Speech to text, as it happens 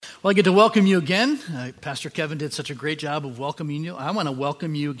Well, I get to welcome you again. Pastor Kevin did such a great job of welcoming you. I want to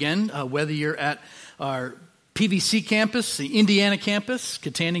welcome you again, whether you're at our PVC campus, the Indiana campus,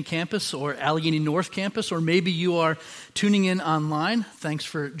 Kittanning campus, or Allegheny North campus, or maybe you are tuning in online. Thanks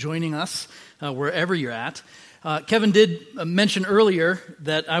for joining us wherever you're at. Kevin did mention earlier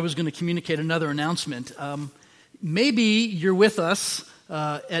that I was going to communicate another announcement. Maybe you're with us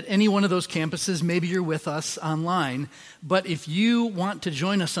at any one of those campuses. Maybe you're with us online. But if you want to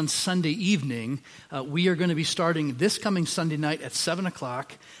join us on Sunday evening, we are going to be starting this coming Sunday night at 7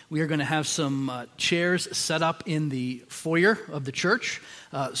 o'clock. We are going to have some chairs set up in the foyer of the church,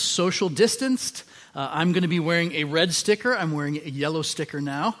 social distanced. I'm going to be wearing a red sticker. I'm wearing a yellow sticker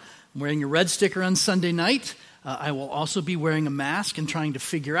now. I'm wearing a red sticker on Sunday night. I will also be wearing a mask and trying to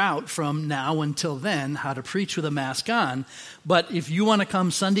figure out from now until then how to preach with a mask on. But if you want to come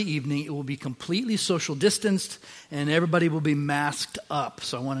Sunday evening, it will be completely social distanced and everybody will be masked up.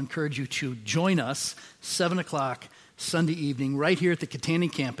 So I want to encourage you to join us 7 o'clock Sunday evening right here at the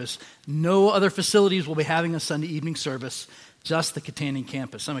Kittanning campus. No other facilities will be having a Sunday evening service, just the Kittanning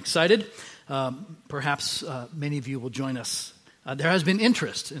campus. I'm excited. Perhaps many of you will join us. There has been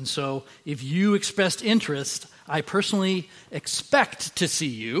interest, and so if you expressed interest, I personally expect to see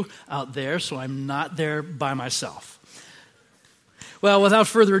you out there, so I'm not there by myself. Well, without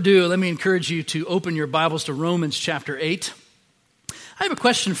further ado, let me encourage you to open your Bibles to Romans chapter 8. I have a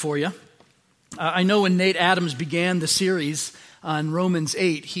question for you. I know when Nate Adams began the series on Romans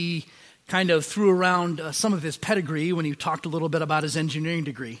 8, he kind of threw around some of his pedigree when he talked a little bit about his engineering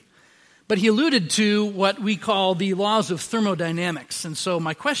degree. But he alluded to what we call the laws of thermodynamics. And so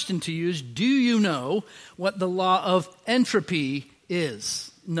my question to you is, do you know what the law of entropy is?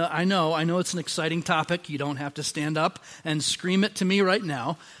 No, I know it's an exciting topic. You don't have to stand up and scream it to me right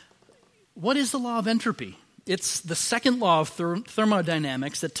now. What is the law of entropy? It's the second law of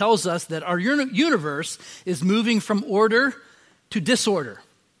thermodynamics that tells us that our universe is moving from order to disorder.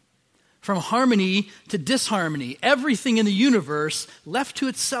 From harmony to disharmony. Everything in the universe, left to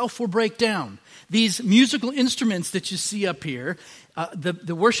itself, will break down. These musical instruments that you see up here,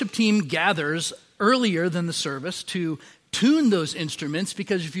 the worship team gathers earlier than the service to tune those instruments,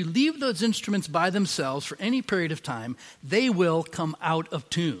 because if you leave those instruments by themselves for any period of time, they will come out of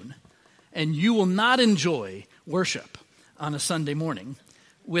tune. And you will not enjoy worship on a Sunday morning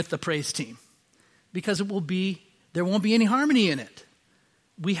with the praise team, because there won't be any harmony in it.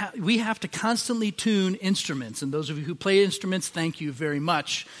 We have to constantly tune instruments, and those of you who play instruments, thank you very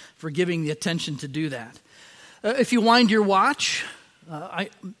much for giving the attention to do that. If you wind your watch, I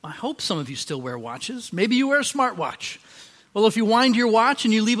hope some of you still wear watches. Maybe you wear a smartwatch. Well, if you wind your watch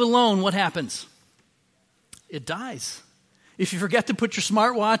and you leave it alone, what happens? It dies. If you forget to put your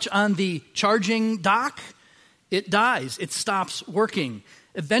smartwatch on the charging dock, it dies. It stops working.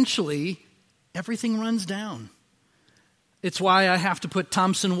 Eventually, everything runs down. It's why I have to put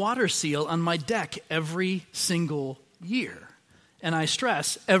Thompson water seal on my deck every single year. And I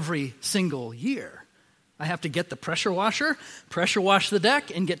stress every single year. I have to get the pressure wash the deck,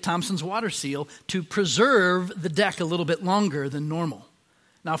 and get Thompson's water seal to preserve the deck a little bit longer than normal.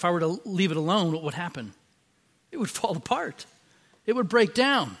 Now, if I were to leave it alone, what would happen? It would fall apart. It would break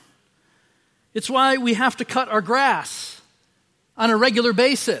down. It's why we have to cut our grass on a regular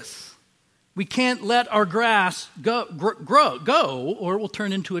basis. We can't let our grass go, or it will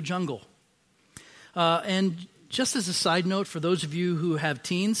turn into a jungle. And just as a side note, for those of you who have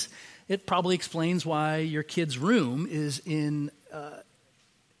teens, it probably explains why your kid's room is in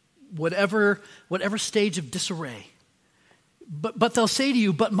whatever stage of disarray. But they'll say to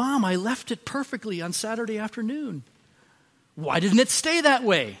you, "But Mom, I left it perfectly on Saturday afternoon. Why didn't it stay that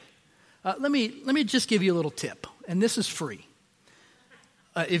way?" Let me just give you a little tip, and this is free.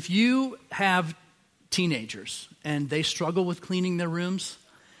 If you have teenagers and they struggle with cleaning their rooms,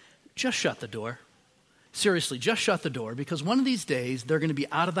 just shut the door. Seriously, just shut the door, because one of these days they're going to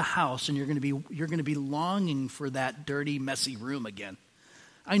be out of the house and you're going to be longing for that dirty, messy room again.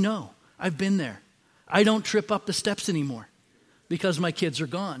 I know. I've been there. I don't trip up the steps anymore because my kids are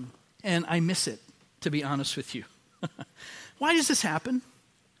gone, and I miss it, to be honest with you. Why does this happen?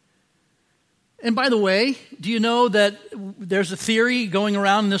 And by the way, do you know that there's a theory going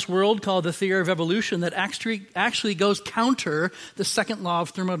around in this world called the theory of evolution that actually goes counter the second law of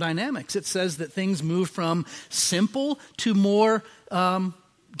thermodynamics? It says that things move from simple to more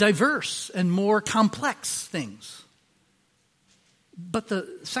diverse and more complex things. But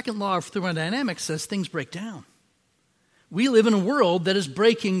the second law of thermodynamics says things break down. We live in a world that is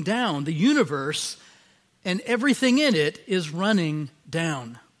breaking down. The universe and everything in it is running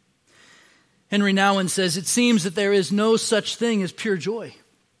down. Henry Nouwen says, "It seems that there is no such thing as pure joy.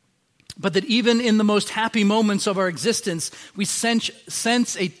 but that even in the most happy moments of our existence, we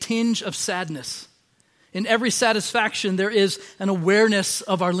sense a tinge of sadness. In every satisfaction, there is an awareness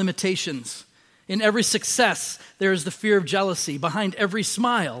of our limitations. In every success, there is the fear of jealousy. Behind every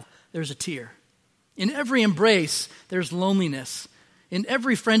smile, there's a tear. In every embrace, there's loneliness. In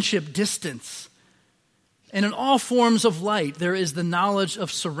every friendship, distance. And in all forms of light, there is the knowledge of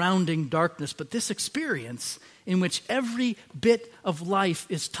surrounding darkness. But this experience, in which every bit of life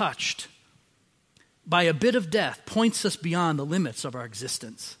is touched by a bit of death, points us beyond the limits of our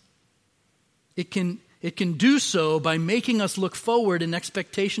existence. It can do so by making us look forward in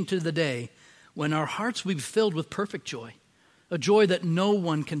expectation to the day when our hearts will be filled with perfect joy, a joy that no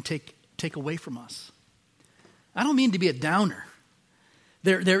one can take away from us. I don't mean to be a downer.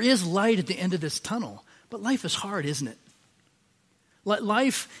 There is light at the end of this tunnel, but life is hard, isn't it?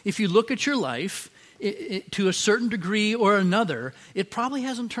 Life, if you look at your life, to a certain degree or another, it probably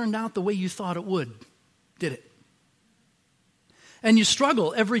hasn't turned out the way you thought it would, did it? And you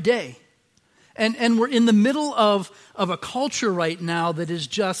struggle every day. And we're in the middle of a culture right now that is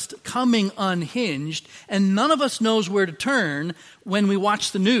just coming unhinged, and none of us knows where to turn when we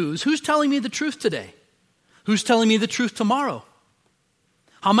watch the news. Who's telling me the truth today? Who's telling me the truth tomorrow?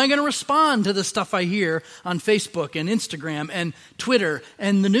 How am I going to respond to the stuff I hear on Facebook and Instagram and Twitter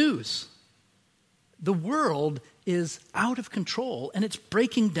and the news? The world is out of control, and it's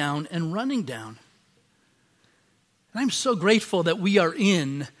breaking down and running down. And I'm so grateful that we are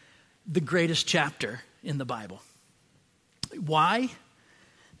in the greatest chapter in the Bible. Why?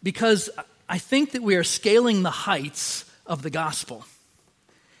 Because I think that we are scaling the heights of the gospel.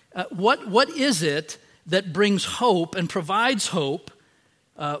 What is it that brings hope and provides hope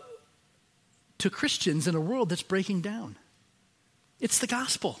to Christians in a world that's breaking down? It's the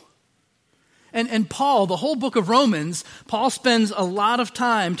gospel. And Paul, the whole book of Romans, Paul spends a lot of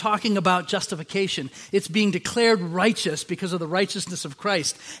time talking about justification. It's being declared righteous because of the righteousness of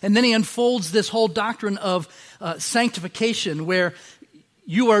Christ. And then he unfolds this whole doctrine of sanctification, where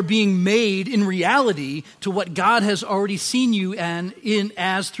you are being made in reality to what God has already seen you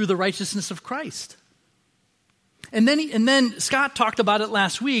as through the righteousness of Christ. And then Scott talked about it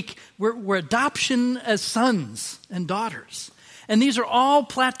last week. We're adoption as sons and daughters. And these are all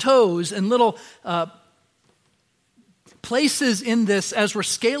plateaus and little places in this as we're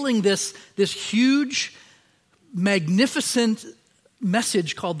scaling this huge, magnificent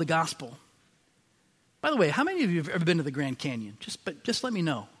message called the gospel. By the way, how many of you have ever been to the Grand Canyon? Just let me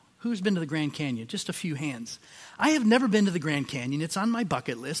know. Who's been to the Grand Canyon? Just a few hands. I have never been to the Grand Canyon. It's on my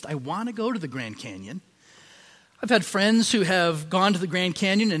bucket list. I want to go to the Grand Canyon. I've had friends who have gone to the Grand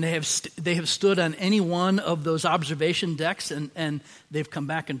Canyon, and they have stood on any one of those observation decks, and they've come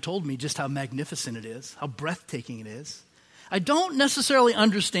back and told me just how magnificent it is, how breathtaking it is. I don't necessarily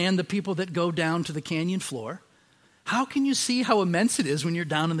understand the people that go down to the canyon floor. How can you see how immense it is when you're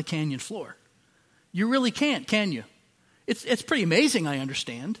down on the canyon floor? You really can't, can you? It's pretty amazing, I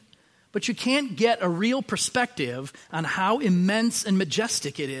understand. But you can't get a real perspective on how immense and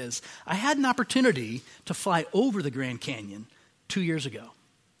majestic it is. I had an opportunity to fly over the Grand Canyon 2 years ago.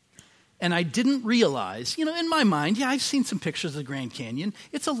 And I didn't realize, in my mind, I've seen some pictures of the Grand Canyon.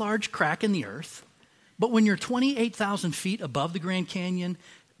 It's a large crack in the earth. But when you're 28,000 feet above the Grand Canyon,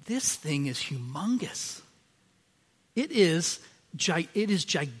 this thing is humongous. It is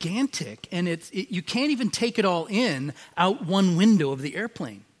gigantic, and you can't even take it all in out one window of the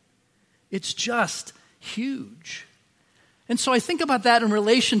airplane. It's just huge. And so I think about that in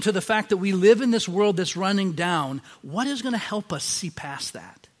relation to the fact that we live in this world that's running down. What is going to help us see past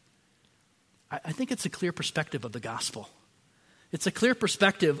that? I think it's a clear perspective of the gospel. It's a clear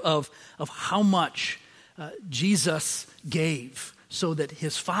perspective of how much Jesus gave so that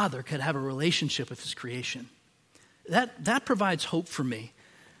his Father could have a relationship with his creation. That provides hope for me.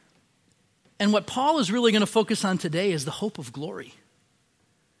 And what Paul is really going to focus on today is the hope of glory.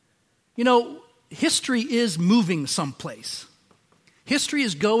 History is moving someplace. History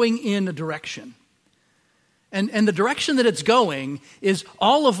is going in a direction. And the direction that it's going is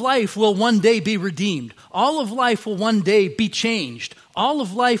all of life will one day be redeemed. All of life will one day be changed. All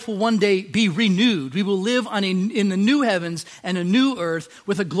of life will one day be renewed. We will live in the new heavens and a new earth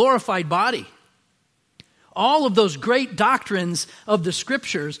with a glorified body. All of those great doctrines of the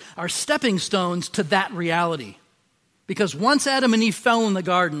scriptures are stepping stones to that reality. Because once Adam and Eve fell in the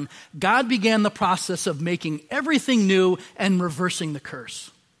garden, God began the process of making everything new and reversing the curse.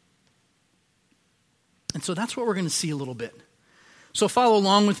 And so that's what we're going to see a little bit. So follow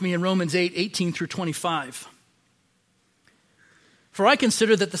along with me in Romans 8:18 through 25. For I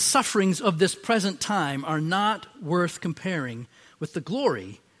consider that the sufferings of this present time are not worth comparing with the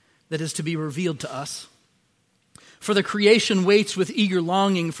glory that is to be revealed to us. For the creation waits with eager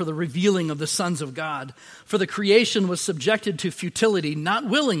longing for the revealing of the sons of God. For the creation was subjected to futility, not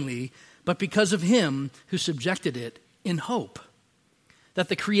willingly, but because of him who subjected it in hope, that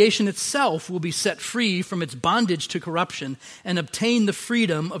the creation itself will be set free from its bondage to corruption and obtain the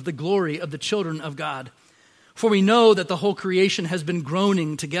freedom of the glory of the children of God. For we know that the whole creation has been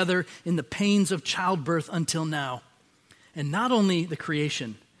groaning together in the pains of childbirth until now. And not only the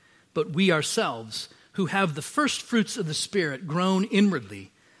creation, but we ourselves, who have the first fruits of the Spirit, groan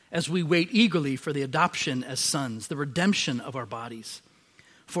inwardly as we wait eagerly for the adoption as sons, the redemption of our bodies.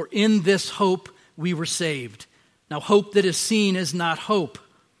 For in this hope we were saved. Now hope that is seen is not hope,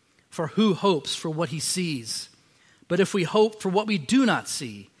 for who hopes for what he sees? But if we hope for what we do not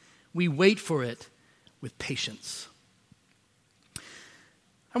see, we wait for it with patience.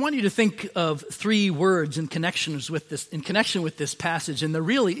 I want you to think of three words in connection with this passage, and they're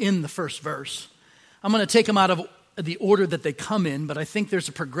really in the first verse. I'm going to take them out of the order that they come in, but I think there's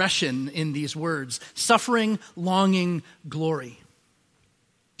a progression in these words: suffering, longing, glory.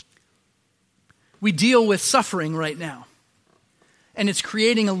 We deal with suffering right now, and it's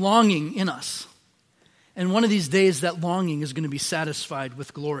creating a longing in us. And one of these days, that longing is going to be satisfied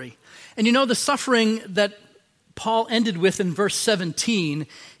with glory. And you know, the suffering that Paul ended with in verse 17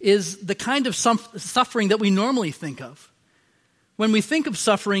 is the kind of suffering that we normally think of. When we think of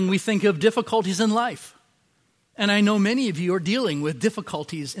suffering, we think of difficulties in life. And I know many of you are dealing with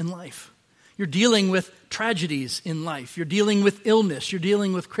difficulties in life. You're dealing with tragedies in life. You're dealing with illness. You're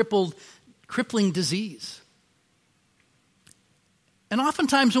dealing with crippling disease. And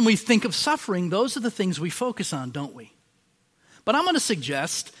oftentimes when we think of suffering, those are the things we focus on, don't we? But I'm going to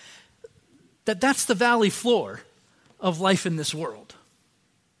suggest that that's the valley floor of life in this world.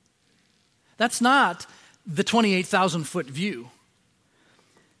 That's not the 28,000-foot view.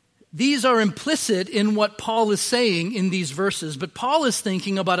 These are implicit in what Paul is saying in these verses, but Paul is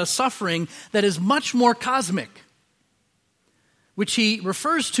thinking about a suffering that is much more cosmic, which he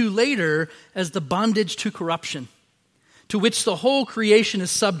refers to later as the bondage to corruption, to which the whole creation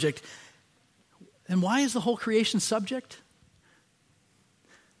is subject. And why is the whole creation subject?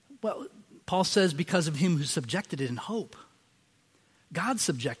 Well, Paul says because of him who subjected it in hope. God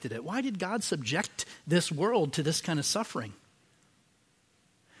subjected it. Why did God subject this world to this kind of suffering?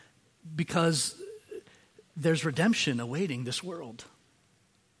 Because there's redemption awaiting this world.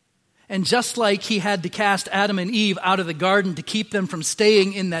 And just like he had to cast Adam and Eve out of the garden to keep them from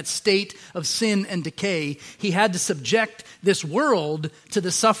staying in that state of sin and decay, he had to subject this world to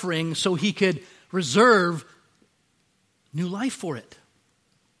the suffering so he could reserve new life for it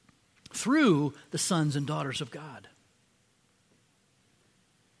through the sons and daughters of God.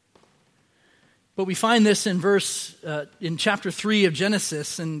 But we find this in chapter 3 of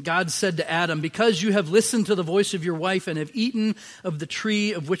Genesis, and God said to Adam, "Because you have listened to the voice of your wife and have eaten of the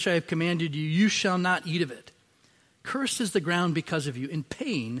tree of which I have commanded you, you shall not eat of it. Cursed is the ground because of you. In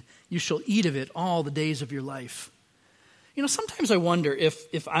pain you shall eat of it all the days of your life." You know, sometimes I wonder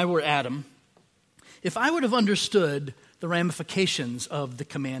if I were Adam, if I would have understood the ramifications of the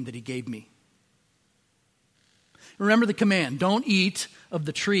command that he gave me. Remember the command: don't eat of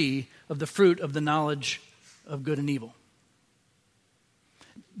the tree of the fruit of the knowledge of good and evil.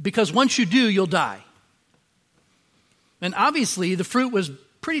 Because once you do, you'll die. And obviously the fruit was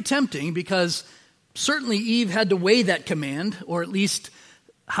pretty tempting, because certainly Eve had to weigh that command, or at least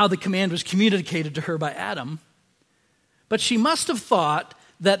how the command was communicated to her by Adam. But she must have thought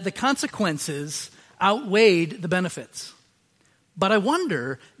that the consequences outweighed the benefits. But I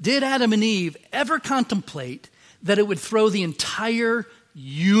wonder, did Adam and Eve ever contemplate that it would throw the entire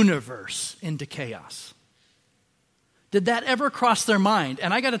universe into chaos? Did that ever cross their mind?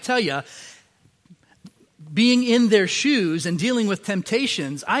 And I got to tell you, being in their shoes and dealing with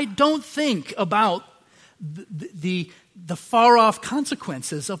temptations, I don't think about the far-off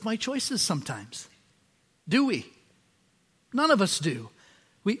consequences of my choices sometimes. Do we? None of us do.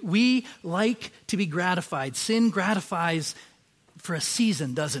 We like to be gratified. Sin gratifies for a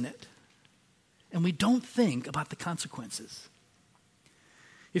season, doesn't it? And we don't think about the consequences.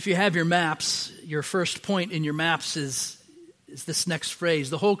 If you have your maps, your first point in your maps is this next phrase: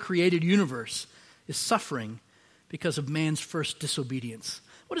 the whole created universe is suffering because of man's first disobedience.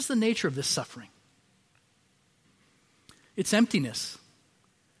 What is the nature of this suffering? It's emptiness.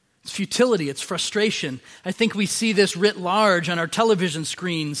 It's futility. It's frustration. I think we see this writ large on our television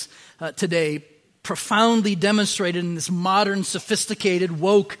screens today, profoundly demonstrated in this modern, sophisticated,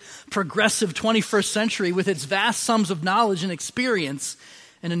 woke, progressive 21st century with its vast sums of knowledge and experience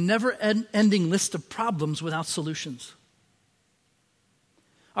and a never-ending list of problems without solutions.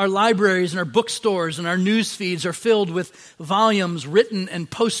 Our libraries and our bookstores and our news feeds are filled with volumes written and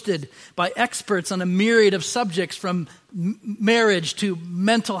posted by experts on a myriad of subjects, from marriage to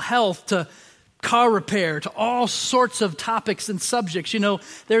mental health to car repair to all sorts of topics and subjects. You know,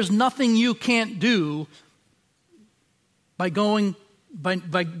 there's nothing you can't do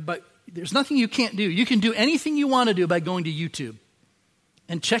there's nothing you can't do. You can do anything you want to do by going to YouTube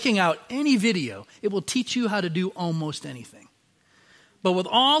and checking out any video. It will teach you how to do almost anything. But with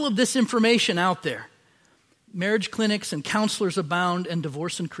all of this information out there, marriage clinics and counselors abound and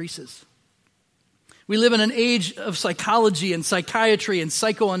divorce increases. We live in an age of psychology and psychiatry and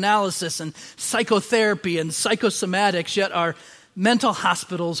psychoanalysis and psychotherapy and psychosomatics, yet our mental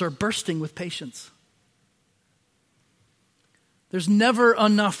hospitals are bursting with patients. There's never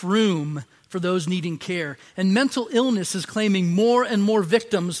enough room for those needing care, and mental illness is claiming more and more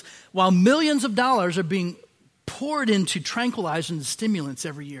victims, while millions of dollars are being poured into tranquilizers and stimulants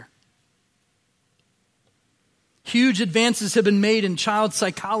every year. Huge advances have been made in child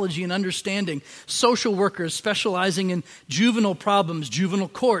psychology and understanding. Social workers specializing in juvenile problems, juvenile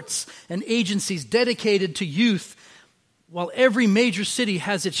courts, and agencies dedicated to youth, while every major city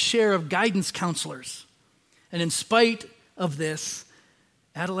has its share of guidance counselors. And in spite of this,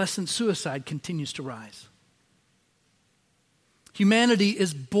 adolescent suicide continues to rise. Humanity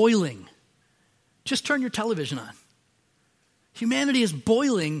is boiling. Just turn your television on. Humanity is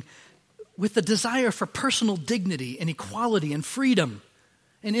boiling with the desire for personal dignity and equality and freedom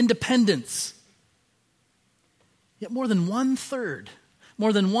and independence. Yet more than one-third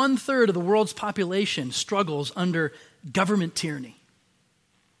of the world's population struggles under government tyranny.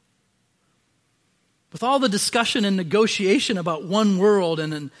 With all the discussion and negotiation about one world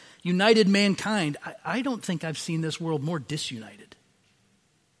and a united mankind, I don't think I've seen this world more disunited.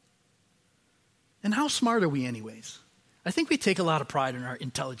 And how smart are we anyways? I think we take a lot of pride in our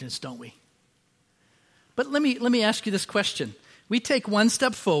intelligence, don't we? But let me ask you this question. We take one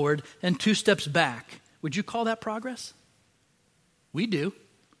step forward and two steps back. Would you call that progress? We do.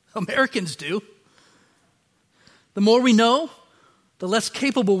 Americans do. The more we know, the less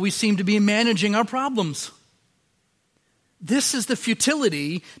capable we seem to be in managing our problems. This is the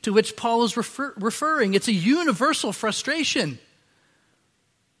futility to which Paul is referring. It's a universal frustration.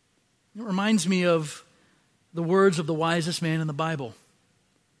 It reminds me of the words of the wisest man in the Bible.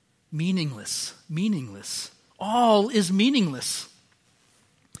 Meaningless, meaningless. All is meaningless.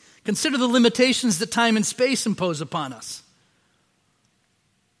 Consider the limitations that time and space impose upon us.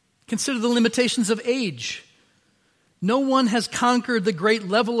 Consider the limitations of age. No one has conquered the great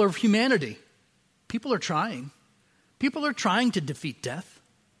level of humanity. People are trying. People are trying to defeat death.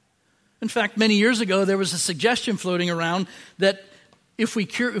 In fact, many years ago, there was a suggestion floating around that if we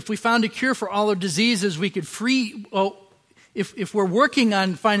found a cure for all our diseases, we could if we're working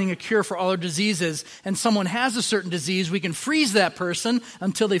on finding a cure for all our diseases and someone has a certain disease, we can freeze that person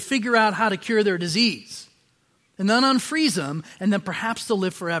until they figure out how to cure their disease. And then unfreeze them, and then perhaps they'll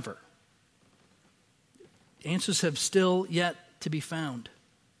live forever. Answers have still yet to be found.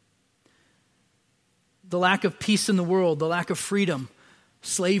 The lack of peace in the world, the lack of freedom,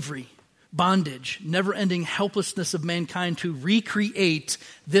 slavery, bondage, never-ending helplessness of mankind to recreate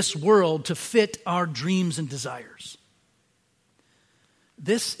this world to fit our dreams and desires.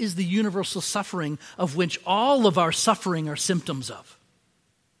 This is the universal suffering of which all of our suffering are symptoms of.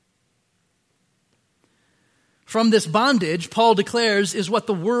 From this bondage, Paul declares, is what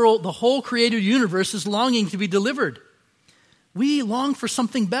the world, the whole created universe is longing to be delivered. We long for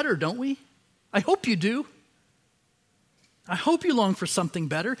something better, don't we? I hope you do. I hope you long for something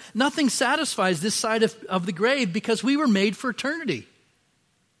better. Nothing satisfies this side of the grave because we were made for eternity.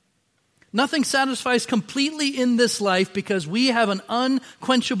 Nothing satisfies completely in this life because we have an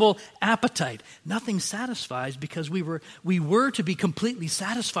unquenchable appetite. Nothing satisfies because we were to be completely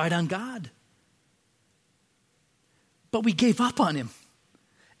satisfied on God. But we gave up on him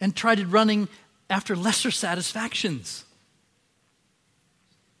and tried running after lesser satisfactions.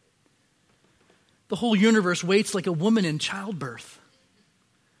 The whole universe waits like a woman in childbirth.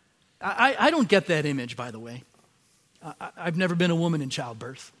 I don't get that image, by the way. I've never been a woman in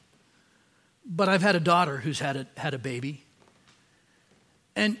childbirth. But I've had a daughter who's had a baby.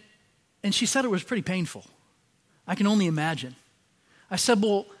 And she said it was pretty painful. I can only imagine. I said,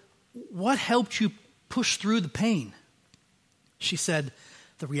 well, what helped you push through the pain? She said,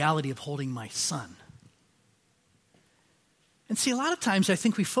 the reality of holding my son. And see, a lot of times I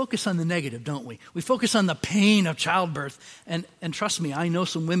think we focus on the negative, don't we? We focus on the pain of childbirth. And trust me, I know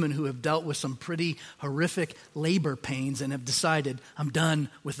some women who have dealt with some pretty horrific labor pains and have decided, I'm done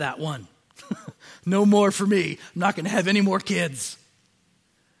with that one. No more for me. I'm not going to have any more kids.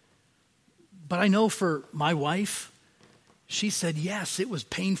 But I know for my wife, she said, yes, it was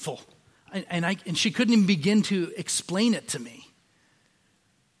painful. And she couldn't even begin to explain it to me.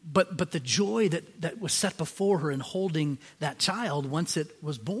 But the joy that was set before her in holding that child once it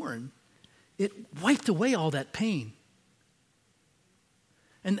was born, it wiped away all that pain.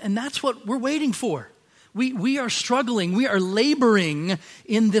 And that's what we're waiting for. We are struggling. We are laboring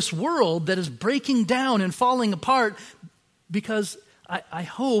in this world that is breaking down and falling apart because I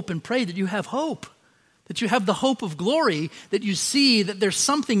hope and pray that you have hope, that you have the hope of glory, that you see that there's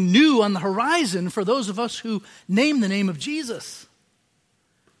something new on the horizon for those of us who name the name of Jesus.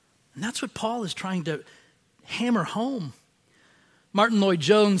 And that's what Paul is trying to hammer home. Martin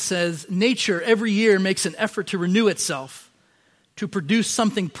Lloyd-Jones says, nature every year makes an effort to renew itself, to produce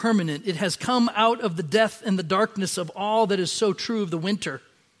something permanent. It has come out of the death and the darkness of all that is so true of the winter.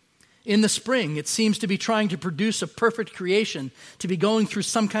 In the spring, it seems to be trying to produce a perfect creation, to be going through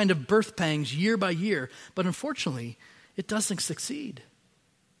some kind of birth pangs year by year. But unfortunately, it doesn't succeed.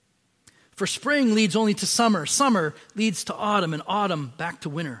 For spring leads only to summer. Summer leads to autumn, and autumn back to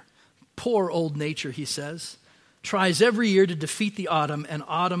winter. Poor old nature, he says, tries every year to defeat the autumn, and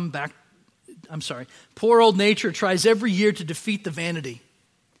poor old nature tries every year to defeat the vanity,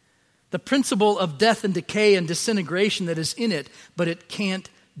 the principle of death and decay and disintegration that is in it, but it can't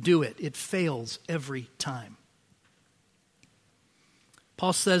do it. It fails every time.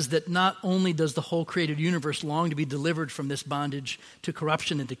 Paul says that not only does the whole created universe long to be delivered from this bondage to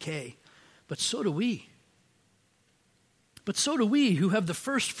corruption and decay, but so do we. But so do we who have the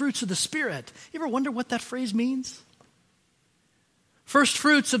first fruits of the Spirit. You ever wonder what that phrase means? First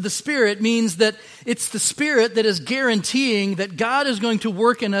fruits of the Spirit means that it's the Spirit that is guaranteeing that God is going to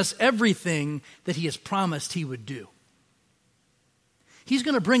work in us everything that He has promised He would do. He's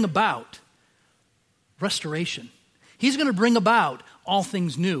going to bring about restoration. He's going to bring about all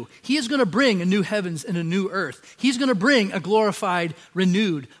things new. He is going to bring a new heavens and a new earth. He's going to bring a glorified,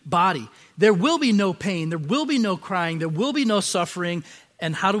 renewed body. There will be no pain. There will be no crying. There will be no suffering.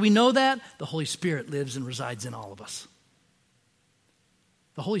 And how do we know that? The Holy Spirit lives and resides in all of us.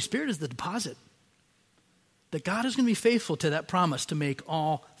 The Holy Spirit is the deposit that God is going to be faithful to that promise to make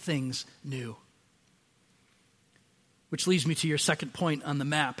all things new. Which leads me to your second point on the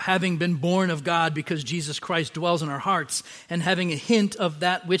map. Having been born of God because Jesus Christ dwells in our hearts, and having a hint of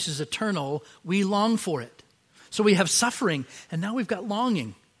that which is eternal, we long for it. So we have suffering, and now we've got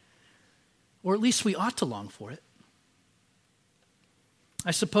longing. Or at least we ought to long for it.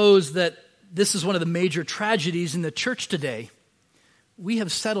 I suppose that this is one of the major tragedies in the church today. We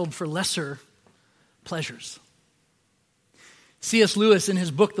have settled for lesser pleasures. C.S. Lewis, in his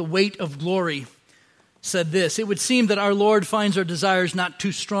book, The Weight of Glory, said this: it would seem that our Lord finds our desires not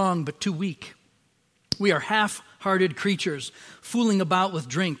too strong, but too weak. We are half-hearted creatures, fooling about with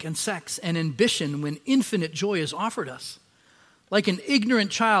drink and sex and ambition when infinite joy is offered us. Like an ignorant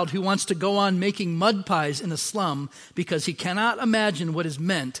child who wants to go on making mud pies in a slum because he cannot imagine what is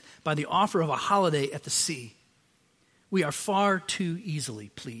meant by the offer of a holiday at the sea. We are far too easily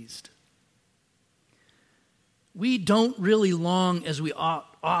pleased. We don't really long as we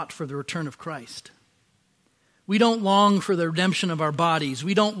ought for the return of Christ. We don't long for the redemption of our bodies.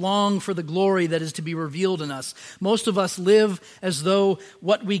 We don't long for the glory that is to be revealed in us. Most of us live as though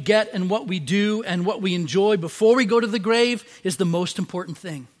what we get and what we do and what we enjoy before we go to the grave is the most important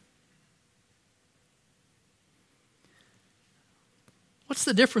thing. What's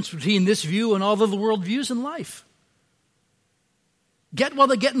the difference between this view and all of the world views in life? Get while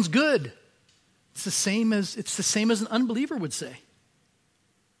the getting's good. It's the same as an unbeliever would say.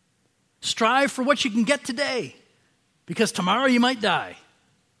 Strive for what you can get today, because tomorrow you might die.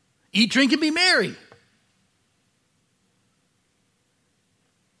 Eat, drink, and be merry.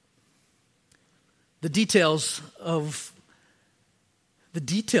 The details of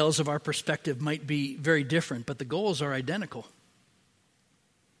our perspective might be very different, but the goals are identical.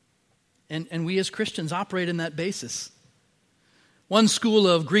 And we as Christians operate in that basis. One school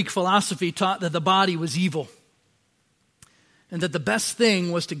of Greek philosophy taught that the body was evil, and that the best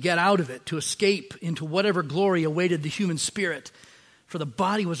thing was to get out of it, to escape into whatever glory awaited the human spirit, for the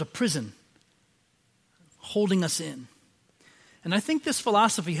body was a prison holding us in. And I think this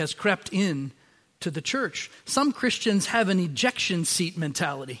philosophy has crept in to the church. Some Christians have an ejection seat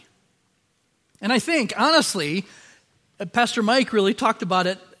mentality. And I think, honestly, Pastor Mike really talked about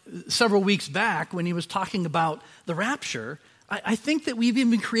it several weeks back when he was talking about the rapture. I think that we've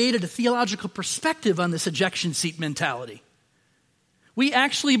even created a theological perspective on this ejection seat mentality. We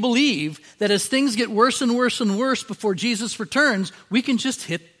actually believe that as things get worse and worse and worse before Jesus returns, we can just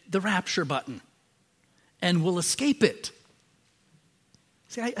hit the rapture button and we'll escape it.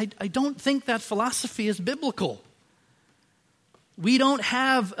 See, I don't think that philosophy is biblical. We don't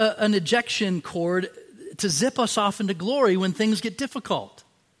have an ejection cord to zip us off into glory when things get difficult.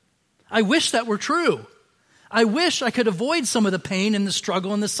 I wish that were true. I wish I could avoid some of the pain and the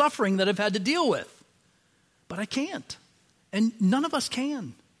struggle and the suffering that I've had to deal with. But I can't. And none of us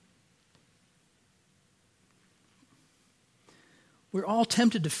can. We're all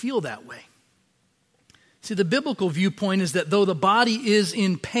tempted to feel that way. See, the biblical viewpoint is that though the body is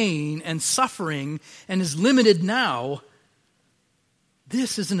in pain and suffering and is limited now,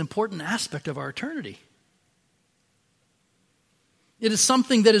 this is an important aspect of our eternity. It is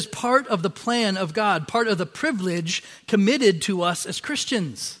something that is part of the plan of God, part of the privilege committed to us as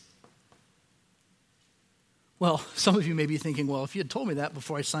Christians. Well, some of you may be thinking, well, if you had told me that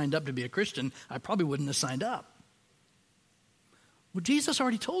before I signed up to be a Christian, I probably wouldn't have signed up. Well, Jesus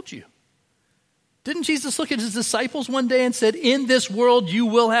already told you. Didn't Jesus look at his disciples one day and said, in this world you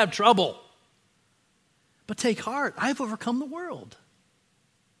will have trouble. But take heart, I've overcome the world.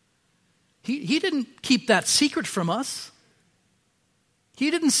 He didn't keep that secret from us. He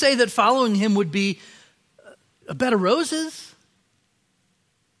didn't say that following him would be a bed of roses.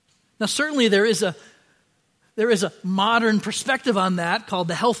 Now, certainly there is a modern perspective on that called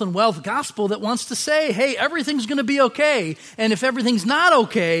the health and wealth gospel that wants to say, hey, everything's going to be okay. And if everything's not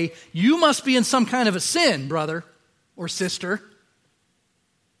okay, you must be in some kind of a sin, brother or sister.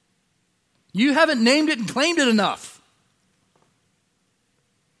 You haven't named it and claimed it enough.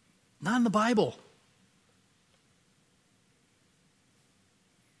 Not in the Bible.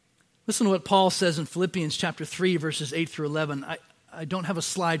 Listen to what Paul says in Philippians chapter 3, verses 8 through 11. I don't have a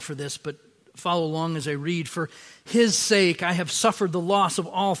slide for this, but follow along as I read. For his sake I have suffered the loss of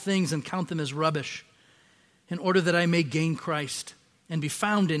all things and count them as rubbish, in order that I may gain Christ and be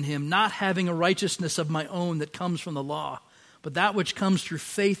found in him, not having a righteousness of my own that comes from the law, but that which comes through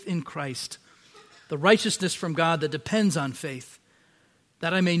faith in Christ, the righteousness from God that depends on faith,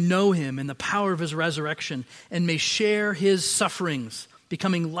 that I may know him in the power of his resurrection and may share his sufferings,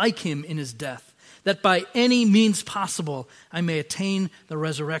 becoming like him in his death, that by any means possible I may attain the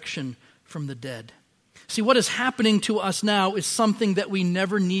resurrection from the dead. See, what is happening to us now is something that we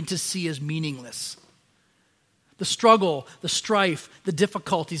never need to see as meaningless. The struggle, the strife, the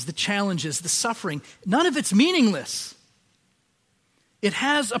difficulties, the challenges, the suffering, none of it's meaningless. It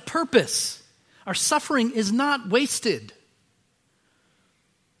has a purpose. Our suffering is not wasted.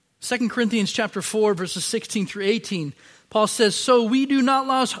 2 Corinthians chapter 4, verses 16 through 18, Paul says, so we do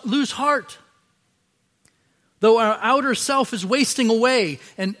not lose heart. Though our outer self is wasting away,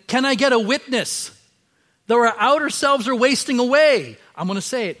 and can I get a witness? Though our outer selves are wasting away, I'm going to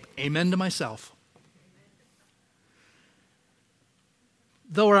say it, amen to myself.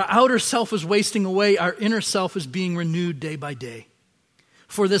 Though our outer self is wasting away, our inner self is being renewed day by day.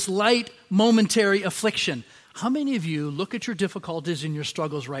 For this light, momentary affliction. How many of you look at your difficulties and your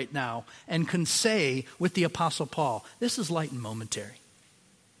struggles right now and can say with the Apostle Paul, this is light and momentary?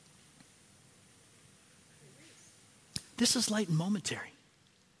 This is light and momentary.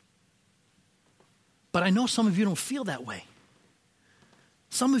 But I know some of you don't feel that way.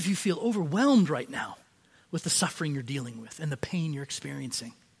 Some of you feel overwhelmed right now with the suffering you're dealing with and the pain you're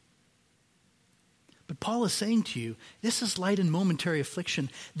experiencing. But Paul is saying to you, this is light and momentary affliction.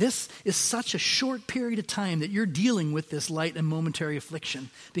 This is such a short period of time that you're dealing with this light and momentary affliction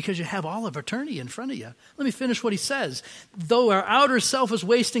because you have all of eternity in front of you. Let me finish what he says. Though our outer self is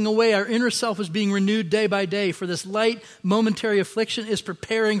wasting away, our inner self is being renewed day by day. For this light, momentary affliction is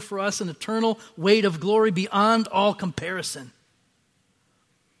preparing for us an eternal weight of glory beyond all comparison.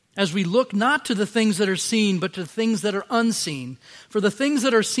 As we look not to the things that are seen, but to the things that are unseen. For the things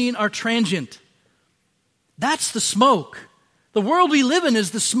that are seen are transient. That's the smoke. The world we live in is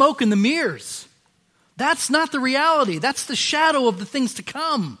the smoke and the mirrors. That's not the reality. That's the shadow of the things to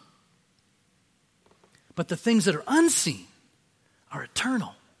come. But the things that are unseen are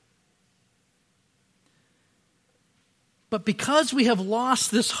eternal. But because we have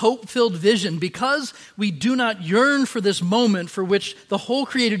lost this hope-filled vision, because we do not yearn for this moment for which the whole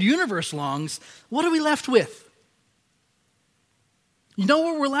created universe longs, what are we left with? You know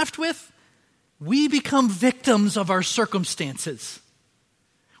what we're left with? We become victims of our circumstances.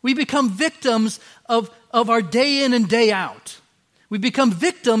 We become victims of our day in and day out. We become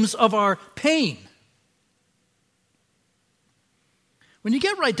victims of our pain. When you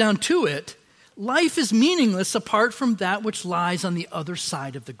get right down to it, life is meaningless apart from that which lies on the other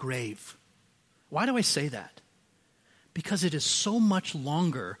side of the grave. Why do I say that? Because it is so much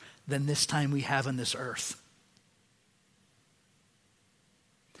longer than this time we have on this earth.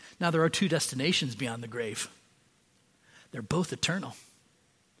 Now, there are two destinations beyond the grave. They're both eternal.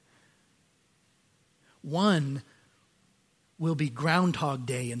 One will be Groundhog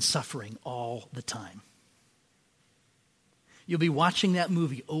Day and suffering all the time. You'll be watching that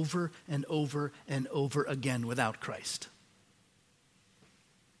movie over and over and over again without Christ.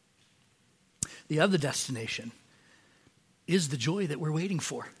 The other destination is the joy that we're waiting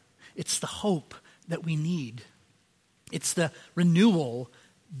for. It's the hope that we need. It's the renewal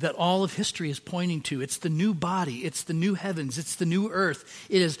that all of history is pointing to. It's the new body. It's the new heavens. It's the new earth.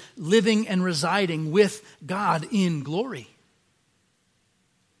 It is living and residing with God in glory.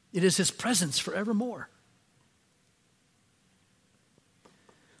 It is his presence forevermore.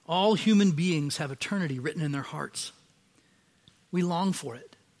 All human beings have eternity written in their hearts. We long for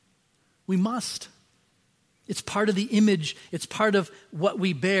it. We must. It's part of the image. It's part of what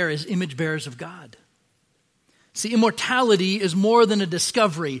we bear as image bearers of God. See, immortality is more than a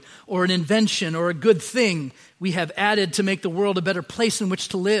discovery or an invention or a good thing we have added to make the world a better place in which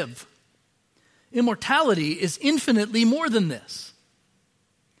to live. Immortality is infinitely more than this.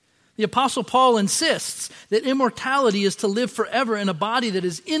 The Apostle Paul insists that immortality is to live forever in a body that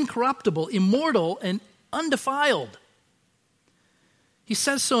is incorruptible, immortal, and undefiled. He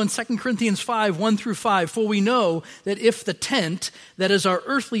says so in 2 Corinthians 5, 1 through 5, for we know that if the tent, that is our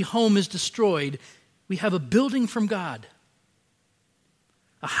earthly home, is destroyed, we have a building from God,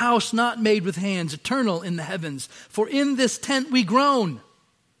 a house not made with hands, eternal in the heavens. For in this tent we groan.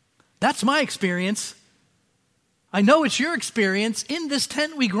 That's my experience. I know it's your experience. In this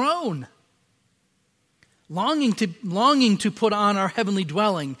tent we groan, longing to put on our heavenly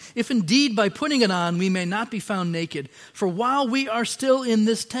dwelling, if indeed by putting it on we may not be found naked. For while we are still in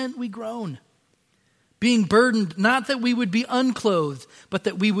this tent we groan, being burdened, not that we would be unclothed, but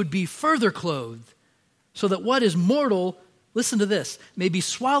that we would be further clothed, so that what is mortal, listen to this, may be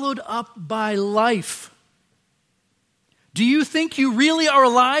swallowed up by life. Do you think you really are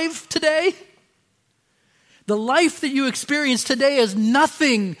alive today? The life that you experience today is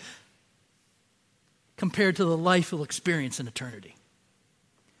nothing compared to the life you'll experience in eternity.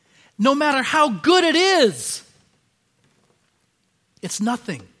 No matter how good it is, it's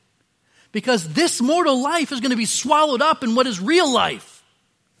nothing. Because this mortal life is going to be swallowed up in what is real life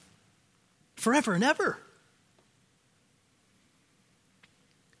forever and ever.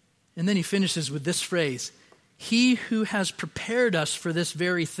 And then he finishes with this phrase, he who has prepared us for this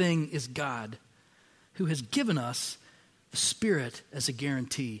very thing is God, who has given us the Spirit as a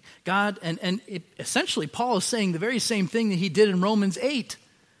guarantee. God, essentially Paul is saying the very same thing that he did in Romans 8,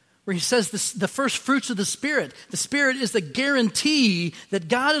 where he says the first fruits of the Spirit. The Spirit is the guarantee that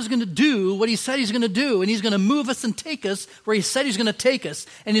God is going to do what he said he's going to do, and he's going to move us and take us where he said he's going to take us,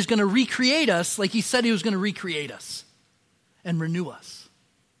 and he's going to recreate us like he said he was going to recreate us and renew us.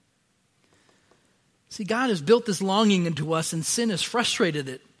 See, God has built this longing into us, and sin has frustrated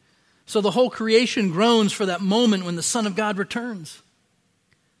it. So the whole creation groans for that moment when the Son of God returns.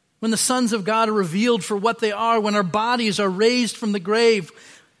 When the sons of God are revealed for what they are, when our bodies are raised from the grave,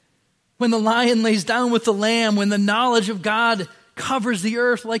 when the lion lays down with the lamb, when the knowledge of God covers the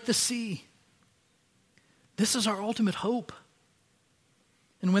earth like the sea. This is our ultimate hope.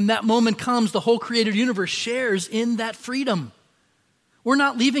 And when that moment comes, the whole created universe shares in that freedom. We're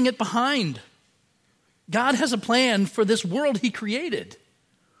not leaving it behind. God has a plan for this world he created.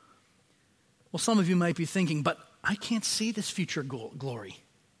 Well, some of you might be thinking, but I can't see this future glory.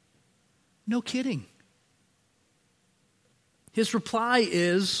 No kidding. His reply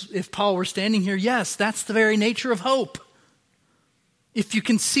is, if Paul were standing here, yes, that's the very nature of hope. If you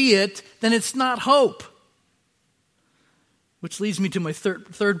can see it, then it's not hope. Which leads me to my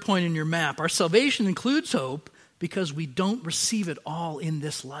third point in your map. Our salvation includes hope because we don't receive it all in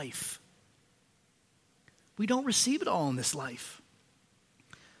this life. We don't receive it all in this life.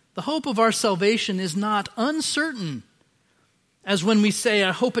 The hope of our salvation is not uncertain, as when we say,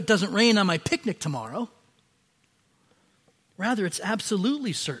 I hope it doesn't rain on my picnic tomorrow. Rather, it's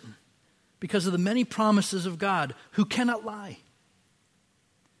absolutely certain because of the many promises of God who cannot lie.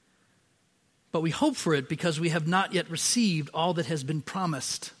 But we hope for it because we have not yet received all that has been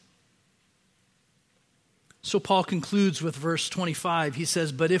promised. So Paul concludes with verse 25. He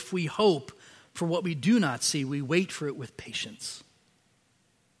says, but if we hope for what we do not see, we wait for it with patience.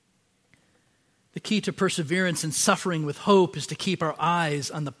 The key to perseverance and suffering with hope is to keep our eyes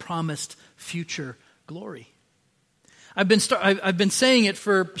on the promised future glory. I've been saying it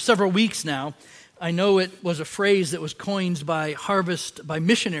for several weeks now. I know it was a phrase that was coined by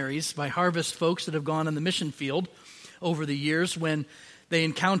missionaries, by harvest folks that have gone on the mission field over the years when they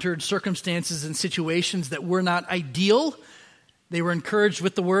encountered circumstances and situations that were not ideal. They were encouraged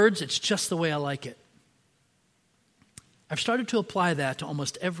with the words, it's just the way I like it. I've started to apply that to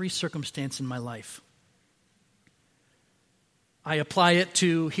almost every circumstance in my life. I apply it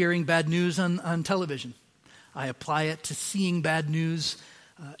to hearing bad news on television. I apply it to seeing bad news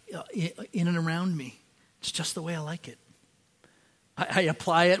in and around me. It's just the way I like it. I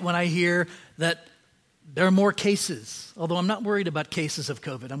apply it when I hear that there are more cases, although I'm not worried about cases of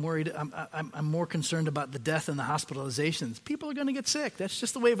COVID. I'm more concerned about the death and the hospitalizations. People are going to get sick. That's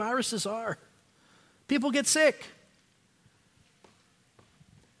just the way viruses are. People get sick.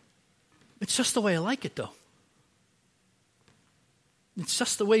 It's just the way I like it, though. It's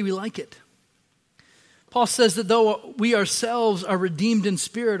just the way we like it. Paul says that though we ourselves are redeemed in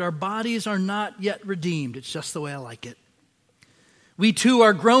spirit, our bodies are not yet redeemed. It's just the way I like it. We too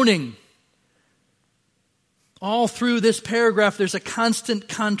are groaning. All through this paragraph, there's a constant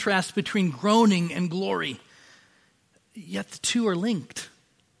contrast between groaning and glory. Yet the two are linked.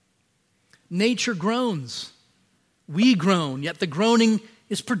 Nature groans. We groan, yet the groaning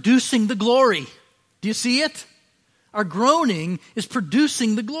is producing the glory. Do you see it? Our groaning is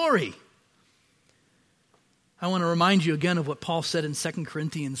producing the glory. I want to remind you again of what Paul said in 2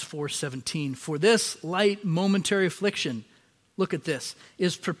 Corinthians 4:17. For this light momentary affliction, look at this,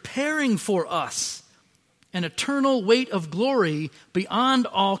 is preparing for us an eternal weight of glory beyond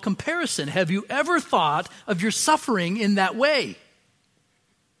all comparison. Have you ever thought of your suffering in that way?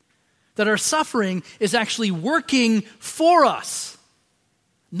 That our suffering is actually working for us,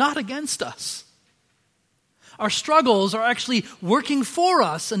 not against us. Our struggles are actually working for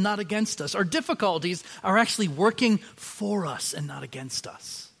us and not against us. Our difficulties are actually working for us and not against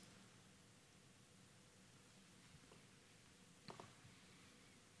us.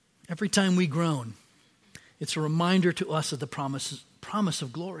 Every time we groan, it's a reminder to us of the promise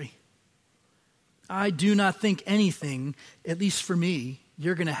of glory. I do not think anything, at least for me,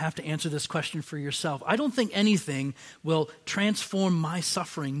 you're going to have to answer this question for yourself. I don't think anything will transform my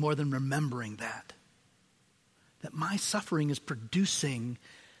suffering more than remembering that my suffering is producing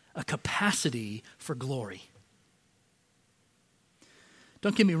a capacity for glory.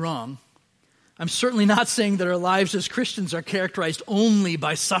 Don't get me wrong. I'm certainly not saying that our lives as Christians are characterized only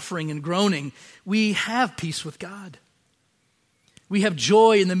by suffering and groaning. We have peace with God. We have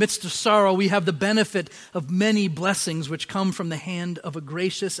joy in the midst of sorrow. We have the benefit of many blessings which come from the hand of a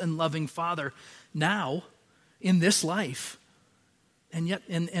gracious and loving Father now, in this life, and yet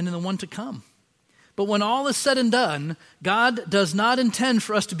and in the one to come. But when all is said and done, God does not intend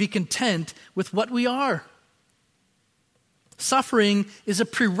for us to be content with what we are. Suffering is a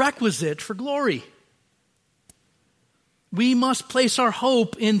prerequisite for glory. We must place our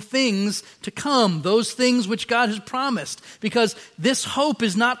hope in things to come, those things which God has promised, because this hope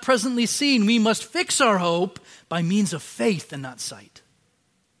is not presently seen. We must fix our hope by means of faith and not sight.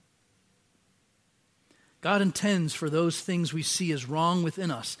 God intends for those things we see as wrong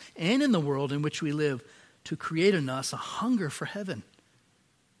within us and in the world in which we live to create in us a hunger for heaven.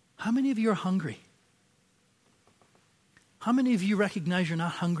 How many of you are hungry? How many of you recognize you're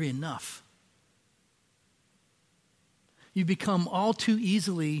not hungry enough? You become all too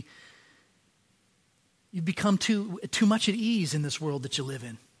easily, you become too much at ease in this world that you live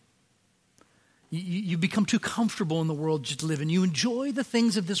in. You become too comfortable in the world you live in. You enjoy the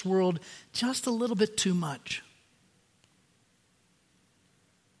things of this world just a little bit too much.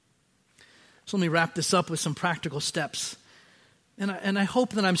 So let me wrap this up with some practical steps. And I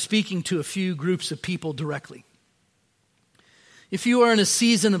hope that I'm speaking to a few groups of people directly. If you are in a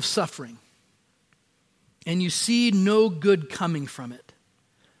season of suffering and you see no good coming from it,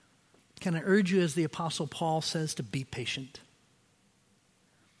 can I urge you, as the Apostle Paul says, to be patient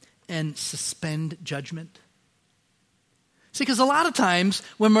and suspend judgment? See, because a lot of times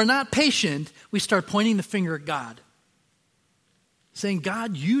when we're not patient, we start pointing the finger at God, saying,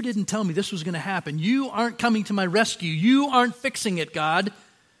 God, you didn't tell me this was going to happen. You aren't coming to my rescue. You aren't fixing it, God.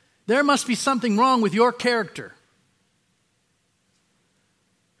 There must be something wrong with your character.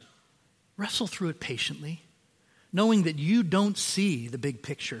 Wrestle through it patiently, knowing that you don't see the big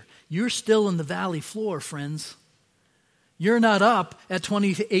picture. You're still in the valley floor, friends. You're not up at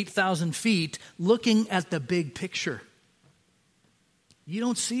 28,000 feet looking at the big picture. You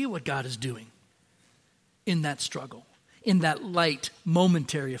don't see what God is doing in that struggle, in that light,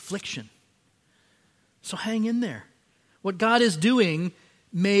 momentary affliction. So hang in there. What God is doing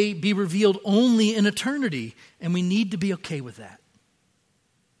may be revealed only in eternity, and we need to be okay with that.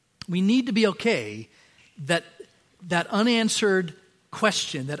 We need to be okay that unanswered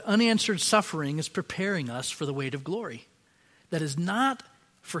question, that unanswered suffering is preparing us for the weight of glory. That is not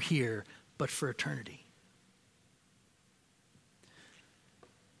for here, but for eternity.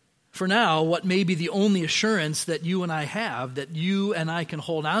 For now, what may be the only assurance that you and I have, that you and I can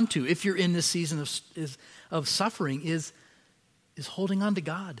hold on to, if you're in this season of suffering, is is holding on to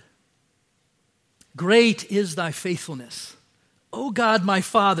God. Great is thy faithfulness. O God, my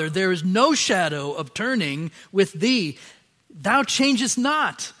Father, there is no shadow of turning with thee. Thou changest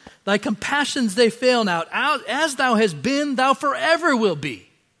not. Thy compassions, they fail not. As thou hast been, thou forever will be.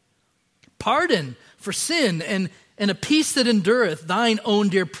 Pardon for sin and a peace that endureth, thine own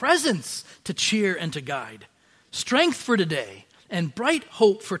dear presence to cheer and to guide. Strength for today and bright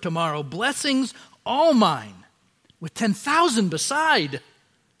hope for tomorrow. Blessings all mine with 10,000 beside.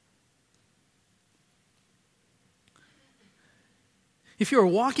 If you're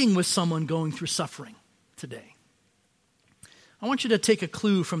walking with someone going through suffering today, I want you to take a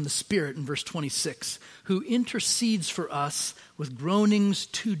clue from the Spirit in verse 26, who intercedes for us with groanings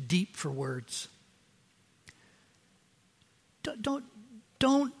too deep for words.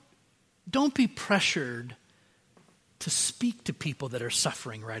 Don't be pressured to speak to people that are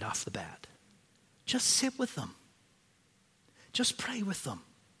suffering right off the bat. Just sit with them. Just pray with them.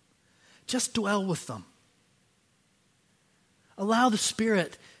 Just dwell with them. Allow the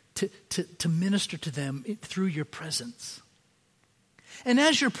Spirit to minister to them through your presence. And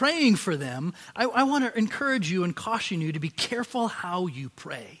as you're praying for them, I want to encourage you and caution you to be careful how you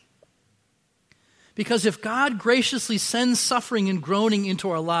pray. Because if God graciously sends suffering and groaning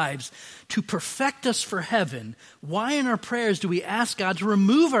into our lives to perfect us for heaven, why in our prayers do we ask God to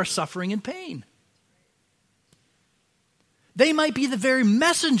remove our suffering and pain? They might be the very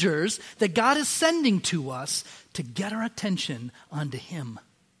messengers that God is sending to us to get our attention onto Him.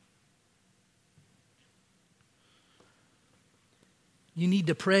 You need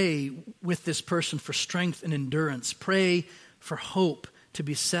to pray with this person for strength and endurance. Pray for hope to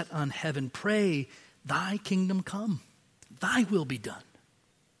be set on heaven. Pray, thy kingdom come, thy will be done.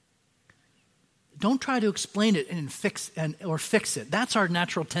 Don't try to explain it and fix it. That's our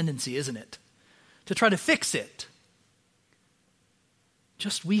natural tendency, isn't it? To try to fix it.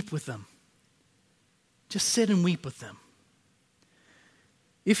 Just weep with them. Just sit and weep with them.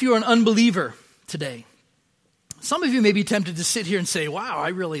 If you're an unbeliever today, some of you may be tempted to sit here and say, wow, I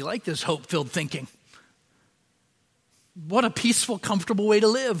really like this hope-filled thinking. What a peaceful, comfortable way to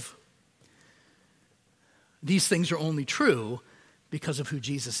live. These things are only true because of who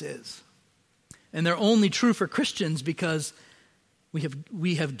Jesus is. And they're only true for Christians because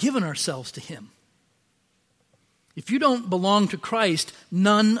we have given ourselves to Him. If you don't belong to Christ,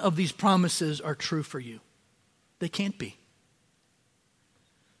 none of these promises are true for you. They can't be.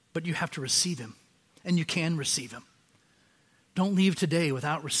 But you have to receive Him, and you can receive Him. Don't leave today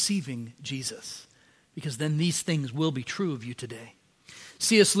without receiving Jesus, because then these things will be true of you today.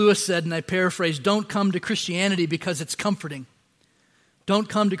 C.S. Lewis said, and I paraphrase, don't come to Christianity because it's comforting. Don't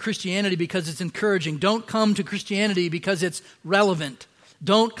come to Christianity because it's encouraging. Don't come to Christianity because it's relevant.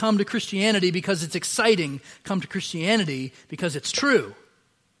 Don't come to Christianity because it's exciting. Come to Christianity because it's true.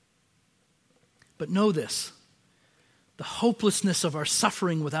 But know this, the hopelessness of our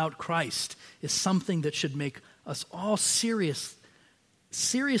suffering without Christ is something that should make us all seriously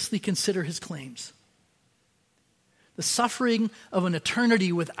consider His claims. The suffering of an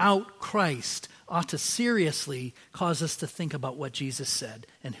eternity without Christ ought to seriously cause us to think about what Jesus said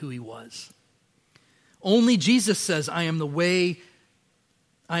and who He was. Only Jesus says, I am the way,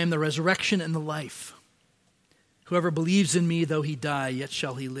 I am the resurrection and the life. Whoever believes in me, though he die, yet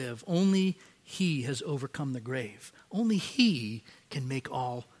shall he live. Only He has overcome the grave. Only He can make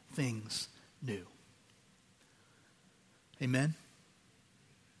all things new. Amen.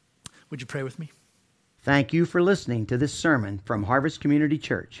 Would you pray with me? Thank you for listening to this sermon from Harvest Community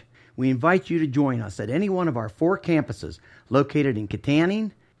Church. We invite you to join us at any one of our 4 campuses located in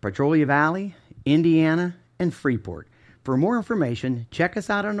Kittanning, Petrolia Valley, Indiana, and Freeport. For more information, check us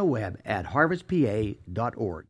out on the web at harvestpa.org.